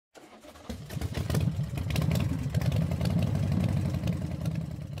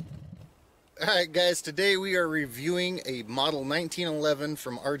Alright guys, today we are reviewing a Model 1911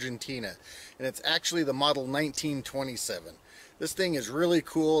 from Argentina, and it's actually the Model 1927. This thing is really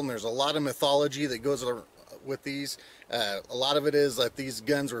cool, and there's a lot of mythology that goes with these. A lot of it is that these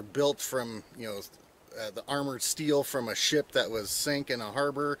guns were built from, the armored steel from a ship that was sank in a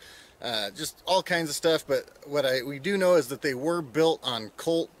harbor. Just all kinds of stuff, but what we do know is that they were built on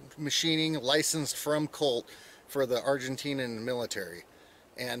Colt machining, licensed from Colt for the Argentinian military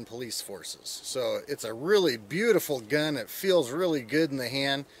and police forces. So it's a really beautiful gun. It feels really good in the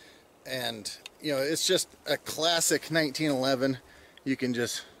hand, and it's just a classic 1911. You can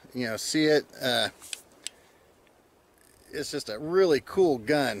just see it. It's just a really cool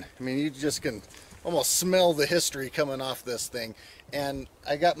gun. I mean, you just can almost smell the history coming off this thing. And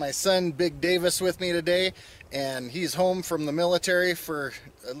I got my son Big Davis with me today, and he's home from the military for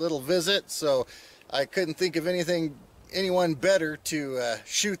a little visit, so I couldn't think of anyone better to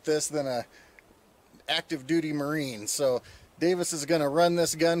shoot this than a active duty Marine. So Davis is going to run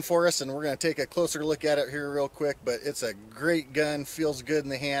this gun for us, and we're going to take a closer look at it here real quick. But it's a great gun, feels good in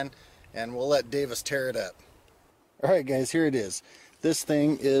the hand, and we'll let Davis tear it up. Alright guys, here it is. This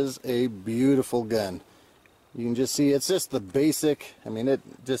thing is a beautiful gun. You can just see it's just the basic, it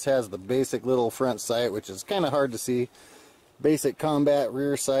just has the basic little front sight, which is kind of hard to see. Basic combat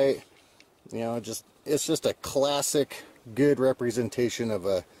rear sight. It's just a classic, good representation of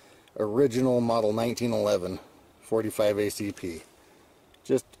a original Model 1911 45 ACP.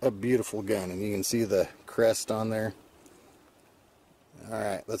 Just a beautiful gun, and you can see the crest on there.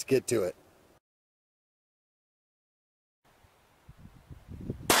 Alright, let's get to it.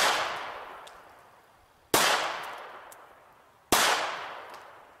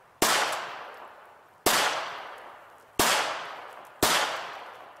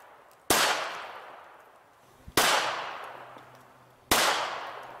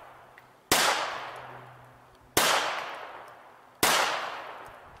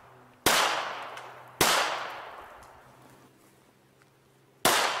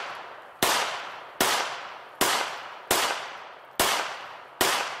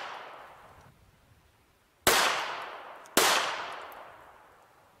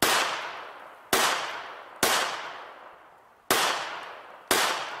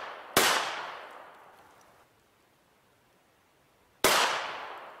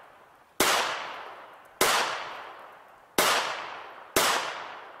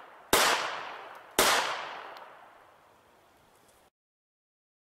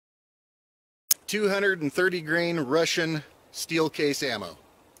 .230 grain Russian steel case ammo.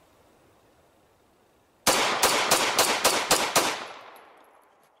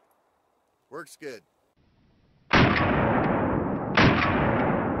 Works good.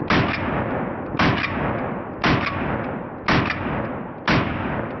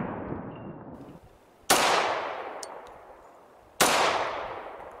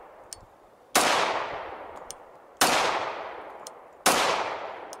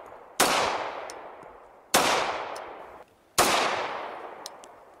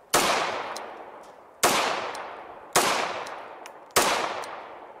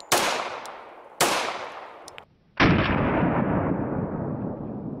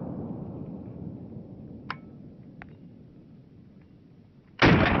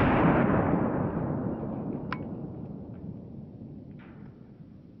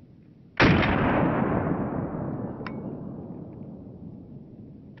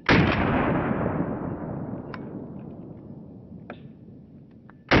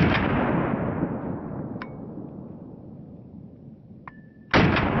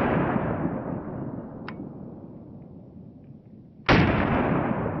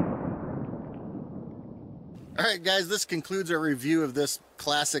 Alright guys, this concludes our review of this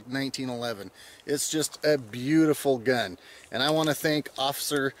classic 1911. It's just a beautiful gun, and I want to thank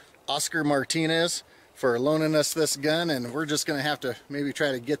Officer Oscar Martinez for loaning us this gun, and we're just going to have to maybe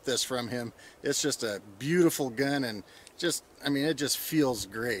try to get this from him. It's just a beautiful gun, and it just feels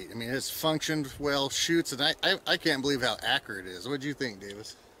great. It's functioned well, shoots, and I can't believe how accurate it is. What do you think,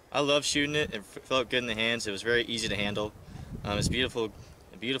 Davis? I love shooting it. It felt good in the hands. It was very easy to handle. It's a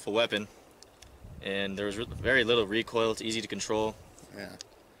beautiful weapon. And there was very little recoil. It's easy to control. Yeah.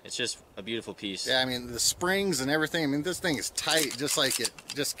 It's just a beautiful piece. Yeah, the springs and everything. This thing is tight, just like it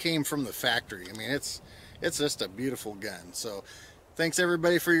just came from the factory. It's just a beautiful gun. So, thanks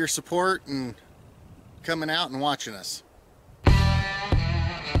everybody for your support and coming out and watching us.